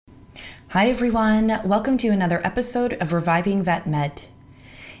Hi everyone, welcome to another episode of Reviving Vet Med.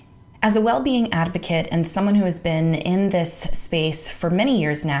 As a well-being advocate and someone who has been in this space for many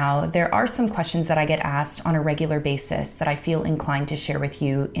years now, there are some questions that I get asked on a regular basis that I feel inclined to share with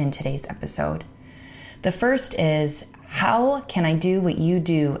you in today's episode. The first is, how can I do what you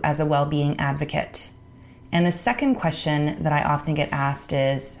do as a well-being advocate? And the second question that I often get asked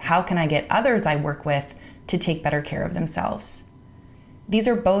is, how can I get others I work with to take better care of themselves? These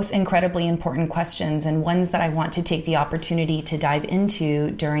are both incredibly important questions and ones that I want to take the opportunity to dive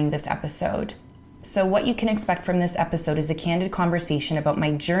into during this episode. So what you can expect from this episode is a candid conversation about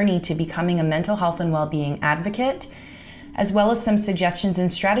my journey to becoming a mental health and well-being advocate, as well as some suggestions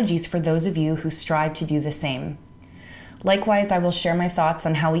and strategies for those of you who strive to do the same. Likewise, I will share my thoughts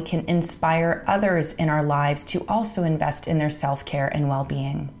on how we can inspire others in our lives to also invest in their self-care and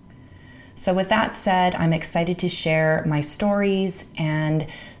well-being. So with that said, I'm excited to share my stories and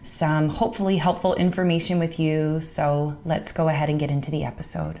some hopefully helpful information with you. So let's go ahead and get into the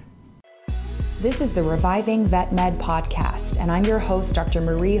episode. This is the Reviving Vet Med podcast, and I'm your host, Dr.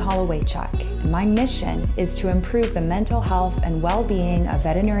 Marie Hollowaychuk. And my mission is to improve the mental health and well-being of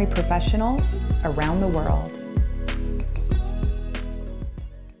veterinary professionals around the world.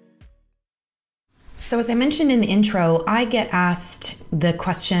 So as I mentioned in the intro, I get asked the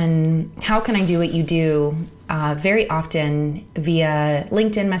question, how can I do what you do? Very often via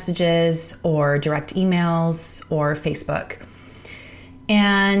LinkedIn messages or direct emails or Facebook.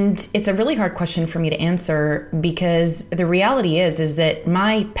 And it's a really hard question for me to answer because the reality is that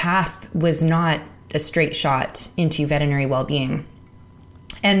my path was not a straight shot into veterinary well-being.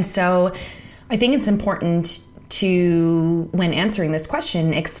 And so I think it's important to, when answering this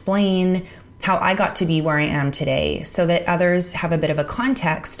question, explain how I got to be where I am today so that others have a bit of a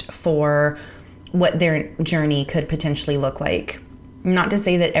context for what their journey could potentially look like. Not to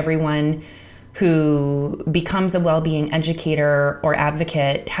say that everyone who becomes a well-being educator or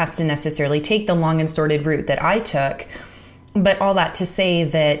advocate has to necessarily take the long and sordid route that I took, but all that to say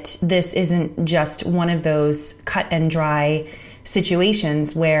that this isn't just one of those cut and dry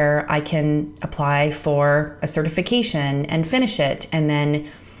situations where I can apply for a certification and finish it and then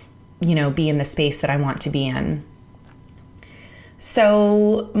be in the space that I want to be in.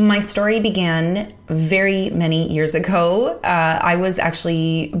 So my story began very many years ago. I was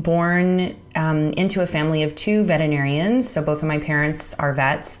actually born into a family of two veterinarians. So both of my parents are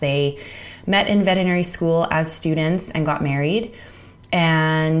vets. They met in veterinary school as students and got married.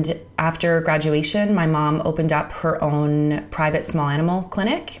 And after graduation, my mom opened up her own private small animal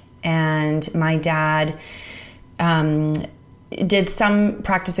clinic. And my dad did some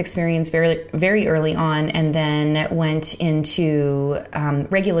practice experience very, very early on and then went into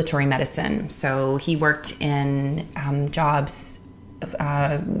regulatory medicine. So he worked in jobs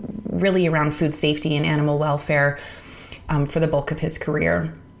really around food safety and animal welfare for the bulk of his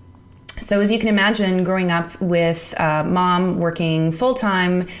career. So as you can imagine, growing up with mom working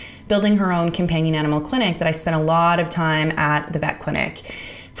full-time, building her own companion animal clinic, that I spent a lot of time at the vet clinic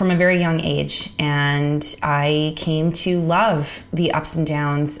from a very young age, and I came to love the ups and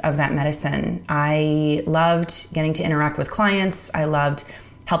downs of vet medicine. I loved getting to interact with clients. I loved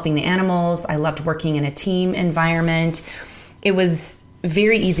helping the animals. I loved working in a team environment. It was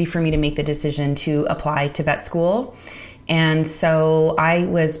very easy for me to make the decision to apply to vet school. And so I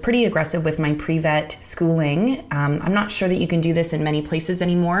was pretty aggressive with my pre-vet schooling. I'm not sure that you can do this in many places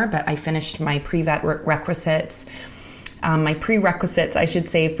anymore, but I finished my pre-vet requisites. My prerequisites, I should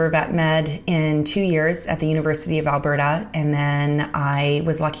say, for vet med in 2 years at the University of Alberta. And then I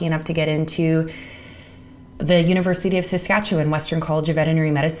was lucky enough to get into the University of Saskatchewan, Western College of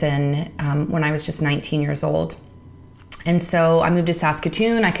Veterinary Medicine, when I was just 19 years old. And so I moved to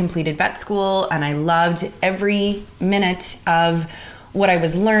Saskatoon, I completed vet school, and I loved every minute of what I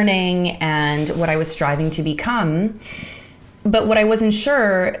was learning and what I was striving to become. But what I wasn't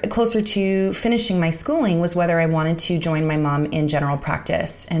sure, closer to finishing my schooling, was whether I wanted to join my mom in general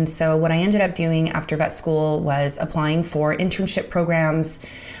practice. And so what I ended up doing after vet school was applying for internship programs.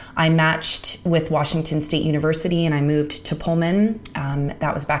 I matched with Washington State University and I moved to Pullman.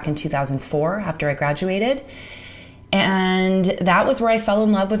 That was back in 2004 after I graduated. And that was where I fell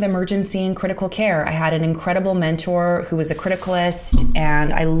in love with emergency and critical care. I had an incredible mentor who was a criticalist,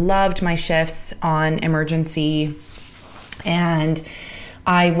 and I loved my shifts on emergency. And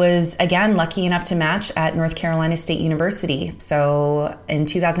I was, again, lucky enough to match at North Carolina State University. So in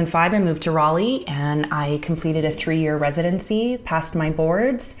 2005, I moved to Raleigh and I completed a 3-year residency, passed my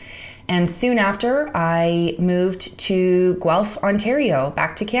boards. And soon after, I moved to Guelph, Ontario,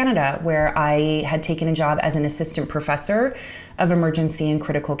 back to Canada, where I had taken a job as an assistant professor of Emergency and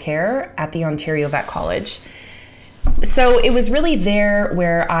Critical Care at the Ontario Vet College. So it was really there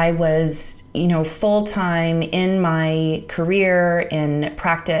where I was, full-time in my career, in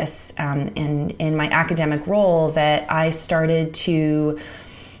practice, in my academic role, that I started to,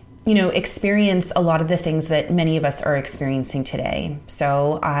 experience a lot of the things that many of us are experiencing today.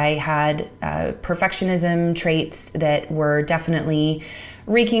 So I had perfectionism traits that were definitely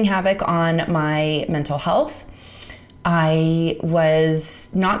wreaking havoc on my mental health. I was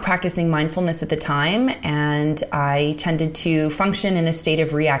not practicing mindfulness at the time, and I tended to function in a state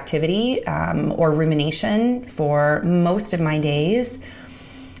of reactivity or rumination for most of my days.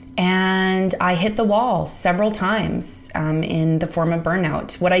 And I hit the wall several times in the form of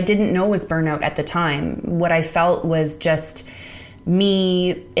burnout. What I didn't know was burnout at the time. What I felt was just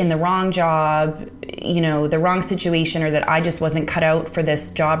me in the wrong job, the wrong situation, or that I just wasn't cut out for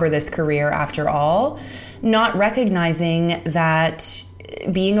this job or this career after all. Not recognizing that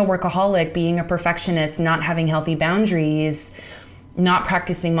being a workaholic, being a perfectionist, not having healthy boundaries, not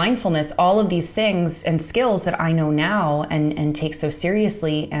practicing mindfulness, all of these things and skills that I know now and take so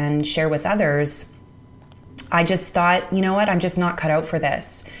seriously and share with others, I just thought, you know what, I'm just not cut out for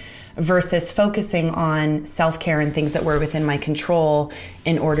this. Versus focusing on self-care and things that were within my control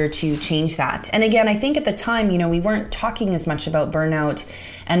in order to change that. And again, I think at the time, we weren't talking as much about burnout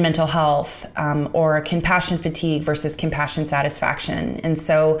and mental health or compassion fatigue versus compassion satisfaction. And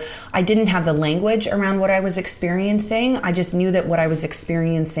so I didn't have the language around what I was experiencing. I just knew that what I was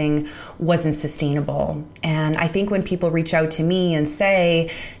experiencing wasn't sustainable. And I think when people reach out to me and say,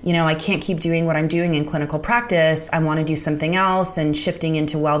 I can't keep doing what I'm doing in clinical practice, I want to do something else, and shifting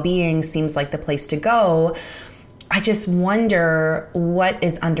into well-being seems like the place to go, I just wonder what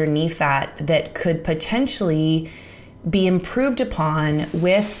is underneath that could potentially be improved upon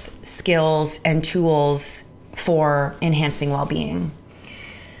with skills and tools for enhancing well-being.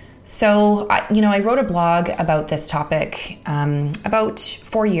 So, I wrote a blog about this topic about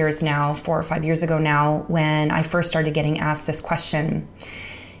 4 or 5 years ago now, when I first started getting asked this question.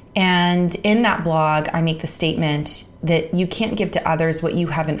 And in that blog, I make the statement that you can't give to others what you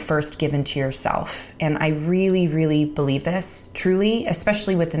haven't first given to yourself. And I really, really believe this, truly,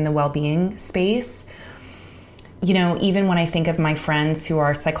 especially within the well-being space. Even when I think of my friends who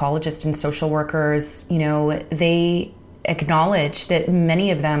are psychologists and social workers, they acknowledge that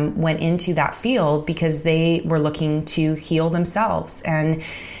many of them went into that field because they were looking to heal themselves. And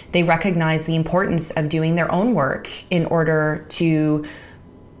they recognize the importance of doing their own work in order to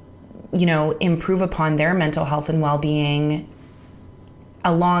improve upon their mental health and well-being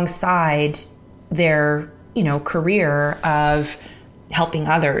alongside their, career of helping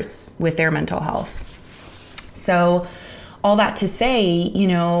others with their mental health. So all that to say,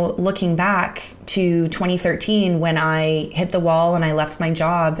 looking back to 2013 when I hit the wall and I left my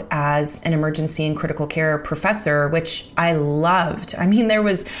job as an emergency and critical care professor, which I loved. I mean, there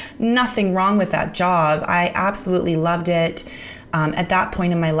was nothing wrong with that job. I absolutely loved it. At that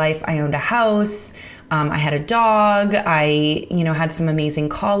point in my life, I owned a house. I had a dog. I, had some amazing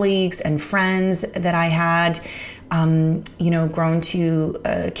colleagues and friends that I had, grown to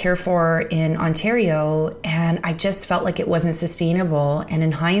care for in Ontario. And I just felt like it wasn't sustainable. And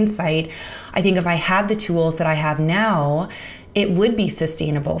in hindsight, I think if I had the tools that I have now, it would be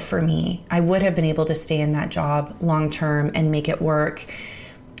sustainable for me. I would have been able to stay in that job long term and make it work.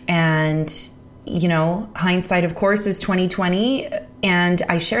 And hindsight, of course, is 2020. And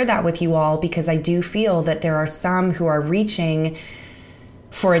I share that with you all because I do feel that there are some who are reaching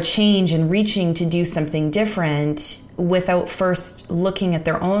for a change and reaching to do something different without first looking at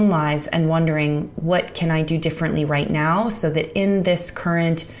their own lives and wondering, what can I do differently right now so that in this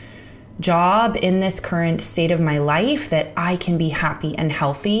current job, in this current state of my life, that I can be happy and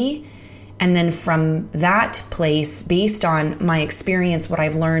healthy. And then from that place, based on my experience, what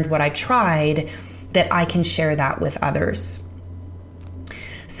I've learned, what I've tried, that I can share that with others.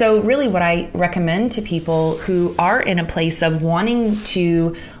 So really what I recommend to people who are in a place of wanting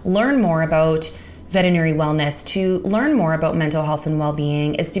to learn more about veterinary wellness, to learn more about mental health and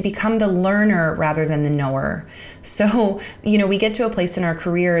well-being, is to become the learner rather than the knower. So, we get to a place in our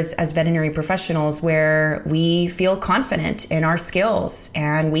careers as veterinary professionals where we feel confident in our skills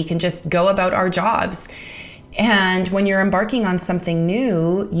and we can just go about our jobs. And when you're embarking on something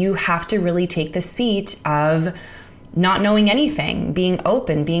new, you have to really take the seat of not knowing anything, being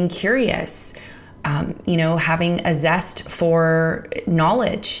open, being curious, having a zest for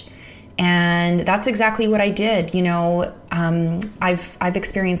knowledge. And that's exactly what I did. I've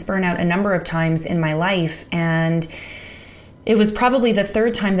experienced burnout a number of times in my life, and It was probably the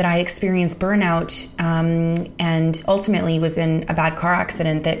third time that I experienced burnout, and ultimately was in a bad car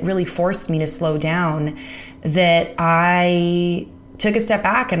accident that really forced me to slow down, that I took a step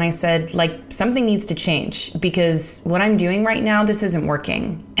back and I said, like, something needs to change, because what I'm doing right now, this isn't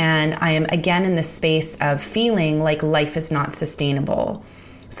working. And I am again in this space of feeling like life is not sustainable.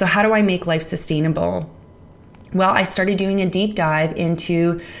 So how do I make life sustainable? Well, I started doing a deep dive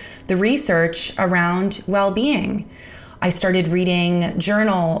into the research around well-being. I started reading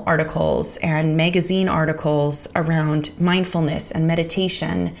journal articles and magazine articles around mindfulness and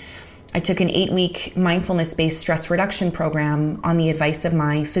meditation. I took an 8-week mindfulness-based stress reduction program on the advice of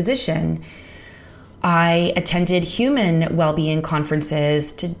my physician. I attended human well-being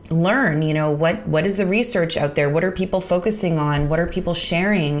conferences to learn, what is the research out there? What are people focusing on? What are people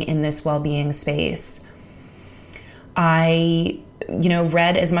sharing in this well-being space? I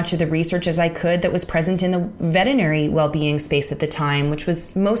read as much of the research as I could that was present in the veterinary well-being space at the time, which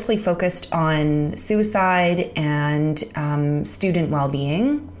was mostly focused on suicide and student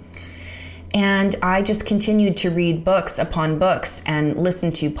well-being. And I just continued to read books upon books and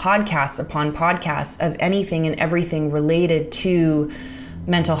listen to podcasts upon podcasts of anything and everything related to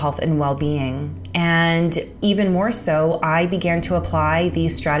mental health and well-being. And even more so, I began to apply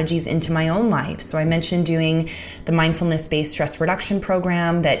these strategies into my own life. So I mentioned doing the mindfulness-based stress reduction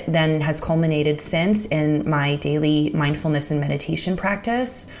program that then has culminated since in my daily mindfulness and meditation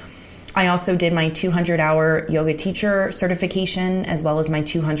practice. I also did my 200-hour yoga teacher certification, as well as my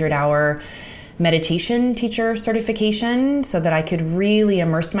 200-hour meditation teacher certification, so that I could really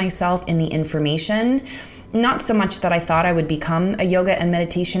immerse myself in the information. Not so much that I thought I would become a yoga and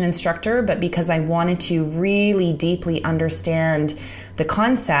meditation instructor, but because I wanted to really deeply understand the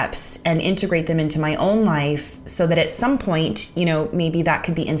concepts and integrate them into my own life, so that at some point, maybe that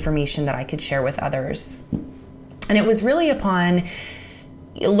could be information that I could share with others. And it was really upon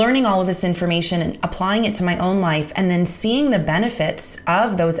learning all of this information and applying it to my own life, and then seeing the benefits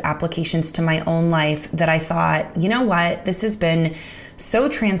of those applications to my own life, that I thought, you know what, this has been so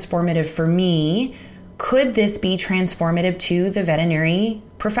transformative for me. Could this be transformative to the veterinary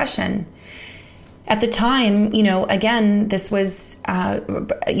profession? At the time, again, this was,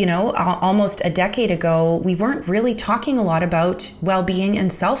 almost a decade ago, we weren't really talking a lot about well-being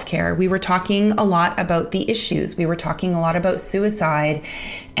and self-care. We were talking a lot about the issues. We were talking a lot about suicide,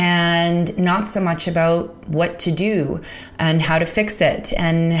 and not so much about what to do and how to fix it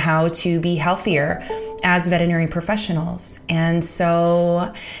and how to be healthier as veterinary professionals. And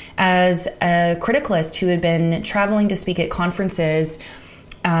so, as a criticalist who had been traveling to speak at conferences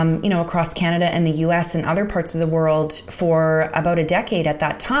across Canada and the US and other parts of the world for about a decade at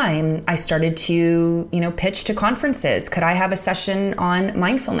that time, I started to, pitch to conferences. Could I have a session on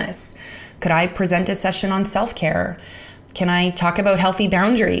mindfulness? Could I present a session on self-care? Can I talk about healthy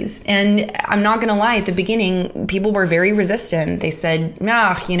boundaries? And I'm not going to lie, at the beginning, people were very resistant. They said,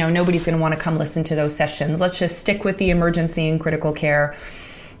 nobody's going to want to come listen to those sessions. Let's just stick with the emergency and critical care.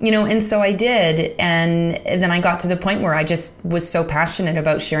 And so I did. And then I got to the point where I just was so passionate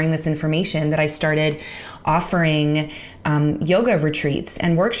about sharing this information that I started offering yoga retreats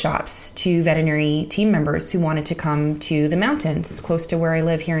and workshops to veterinary team members who wanted to come to the mountains close to where I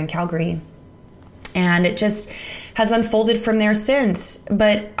live here in Calgary. And it just has unfolded from there since.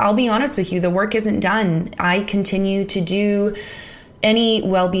 But I'll be honest with you, the work isn't done. I continue to do any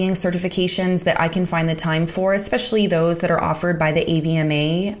well-being certifications that I can find the time for, especially those that are offered by the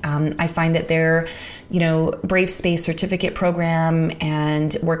AVMA. I find that their, Brave Space certificate program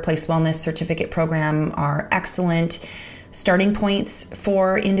and Workplace Wellness certificate program are excellent starting points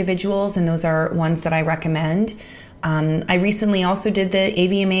for individuals, and those are ones that I recommend. I recently also did the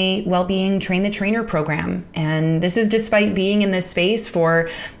AVMA Wellbeing Train the Trainer program. And this is despite being in this space for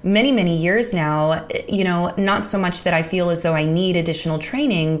many, many years now, not so much that I feel as though I need additional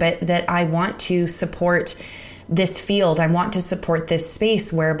training, but that I want to support this field. I want to support this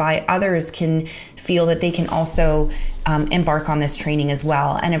space whereby others can feel that they can also embark on this training as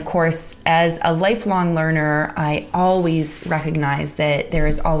well. And of course, as a lifelong learner, I always recognize that there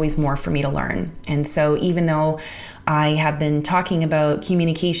is always more for me to learn. And so even though I have been talking about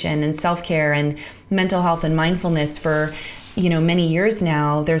communication and self-care and mental health and mindfulness for, many years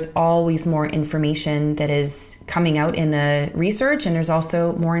now, there's always more information that is coming out in the research, and there's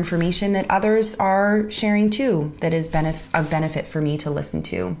also more information that others are sharing too that is of benefit for me to listen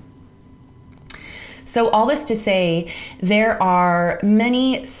to. So all this to say, there are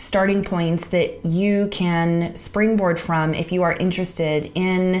many starting points that you can springboard from if you are interested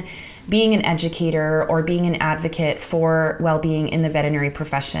in being an educator or being an advocate for well-being in the veterinary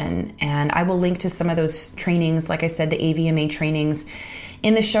profession. And I will link to some of those trainings, like I said, the AVMA trainings,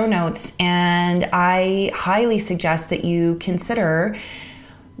 in the show notes. And I highly suggest that you consider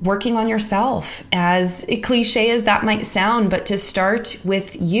working on yourself, as cliche as that might sound, but to start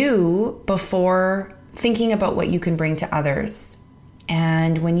with you before thinking about what you can bring to others.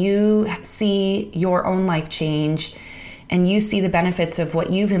 And when you see your own life change and you see the benefits of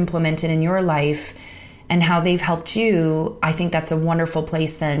what you've implemented in your life and how they've helped you, I think that's a wonderful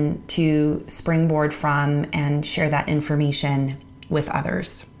place then to springboard from and share that information with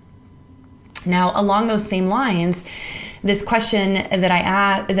others. Now, along those same lines, this question that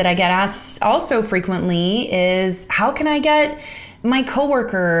I get asked also frequently is, how can I get my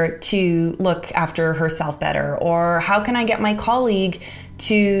coworker to look after herself better? Or how can I get my colleague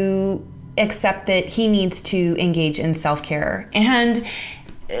to accept that he needs to engage in self-care? And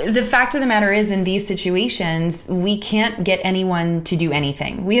the fact of the matter is, in these situations, we can't get anyone to do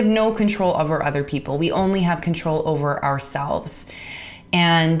anything. We have no control over other people. We only have control over ourselves.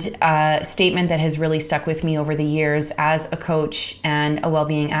 And a statement that has really stuck with me over the years as a coach and a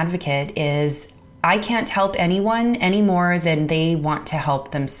well-being advocate is, I can't help anyone any more than they want to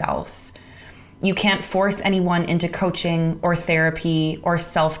help themselves. You can't force anyone into coaching or therapy or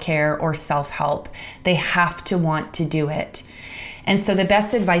self-care or self-help. They have to want to do it. And so the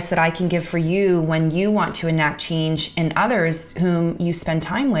best advice that I can give for you when you want to enact change in others whom you spend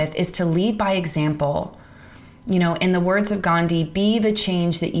time with is to lead by example. You know, in the words of Gandhi, be the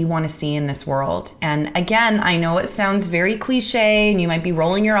change that you want to see in this world. And again, I know it sounds very cliche and you might be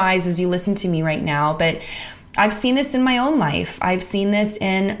rolling your eyes as you listen to me right now, but I've seen this in my own life. I've seen this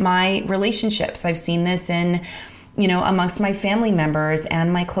in my relationships. I've seen this in, amongst my family members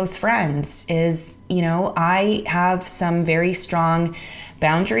and my close friends is, I have some very strong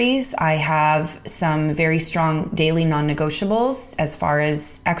boundaries. I have some very strong daily non-negotiables as far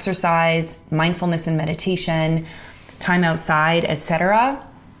as exercise, mindfulness and meditation, time outside, etc.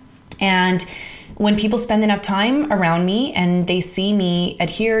 And when people spend enough time around me and they see me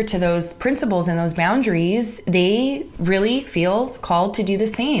adhere to those principles and those boundaries, they really feel called to do the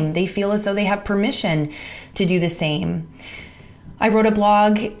same. They feel as though they have permission to do the same. I wrote a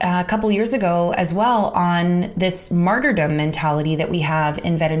blog a couple years ago as well on this martyrdom mentality that we have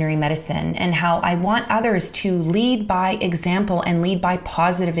in veterinary medicine and how I want others to lead by example and lead by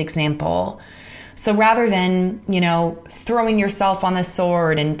positive example. So rather than, throwing yourself on the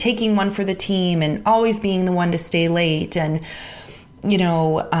sword and taking one for the team and always being the one to stay late and,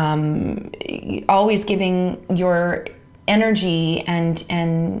 always giving your energy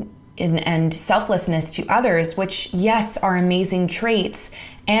and selflessness to others, which, yes, are amazing traits.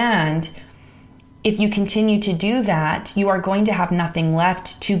 And if you continue to do that, you are going to have nothing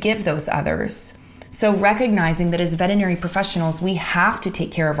left to give those others. So recognizing that as veterinary professionals, we have to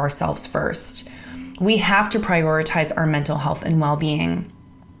take care of ourselves first. We have to prioritize our mental health and well-being.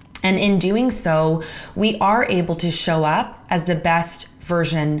 And in doing so, we are able to show up as the best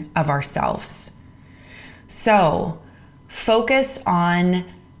version of ourselves. So focus on,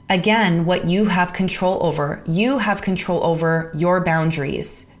 again, what you have control over. You have control over your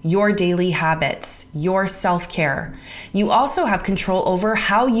boundaries, your daily habits, your self-care. You also have control over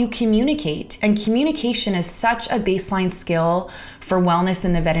how you communicate. And communication is such a baseline skill for wellness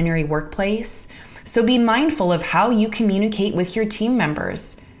in the veterinary workplace. So be mindful of how you communicate with your team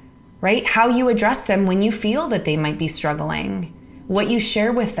members, right? How you address them when you feel that they might be struggling, what you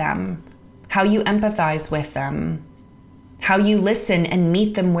share with them, how you empathize with them, how you listen and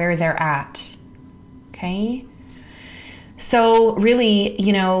meet them where they're at, okay? So really,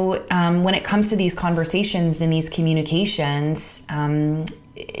 when it comes to these conversations and these communications,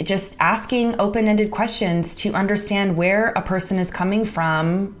 just asking open-ended questions to understand where a person is coming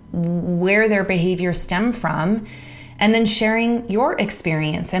from, where their behavior stem from, and then sharing your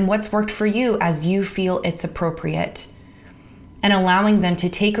experience and what's worked for you as you feel it's appropriate. And allowing them to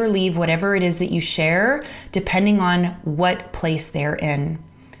take or leave whatever it is that you share, depending on what place they're in.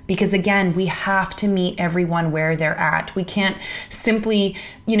 Because again, we have to meet everyone where they're at. We can't simply,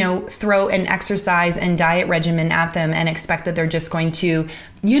 throw an exercise and diet regimen at them and expect that they're just going to,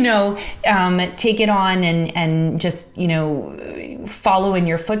 take it on and just, follow in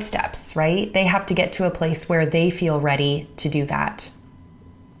your footsteps, right? They have to get to a place where they feel ready to do that.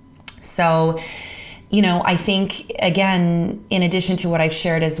 So, I think, again, in addition to what I've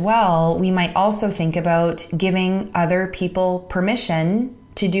shared as well, we might also think about giving other people permission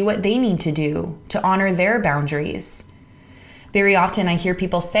to do what they need to do, to honor their boundaries. Very often I hear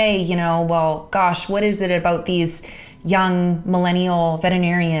people say, well, gosh, what is it about these young millennial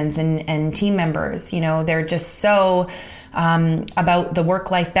veterinarians and team members? They're just so about the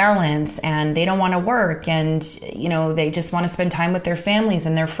work-life balance, and they don't want to work, and, they just want to spend time with their families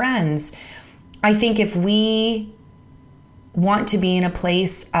and their friends. I think if we want to be in a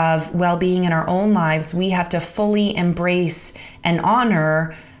place of well-being in our own lives, we have to fully embrace and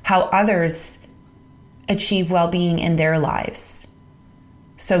honor how others achieve well-being in their lives.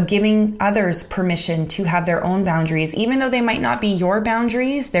 So giving others permission to have their own boundaries, even though they might not be your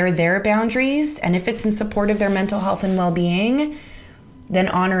boundaries, they're their boundaries. And if it's in support of their mental health and well-being, then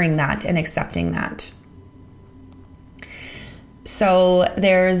honoring that and accepting that. So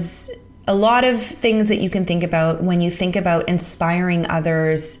there's a lot of things that you can think about when you think about inspiring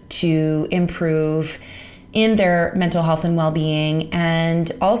others to improve in their mental health and well-being,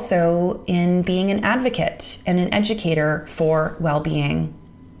 and also in being an advocate and an educator for well-being.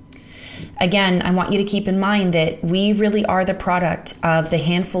 Again, I want you to keep in mind that we really are the product of the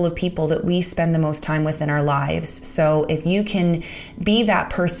handful of people that we spend the most time with in our lives. So if you can be that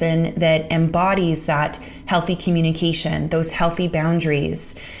person that embodies that healthy communication, those healthy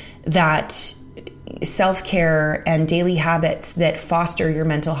boundaries, that self-care and daily habits that foster your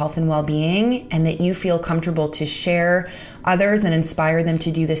mental health and well-being, and that you feel comfortable to share others and inspire them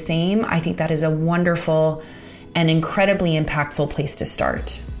to do the same, I think that is a wonderful and incredibly impactful place to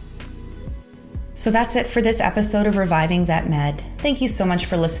start. So that's it for this episode of Reviving Vet Med. Thank you so much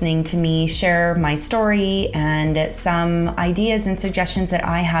for listening to me share my story and some ideas and suggestions that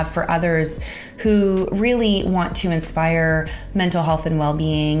I have for others who really want to inspire mental health and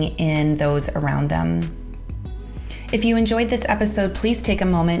well-being in those around them. If you enjoyed this episode, please take a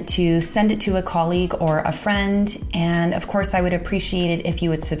moment to send it to a colleague or a friend. And of course, I would appreciate it if you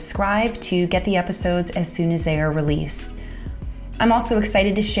would subscribe to get the episodes as soon as they are released. I'm also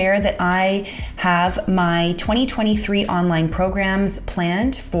excited to share that I have my 2023 online programs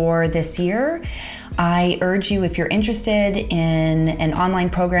planned for this year. I urge you, if you're interested in an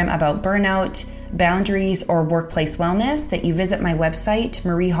online program about burnout, boundaries, or workplace wellness, that you visit my website,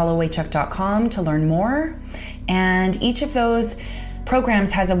 mariehollowaychuk.com, to learn more. And each of those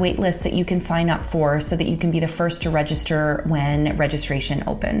programs has a wait list that you can sign up for so that you can be the first to register when registration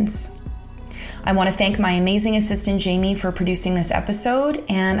opens. I want to thank my amazing assistant, Jamie, for producing this episode,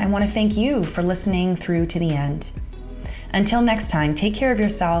 and I want to thank you for listening through to the end. Until next time, take care of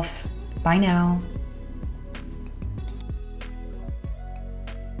yourself. Bye now.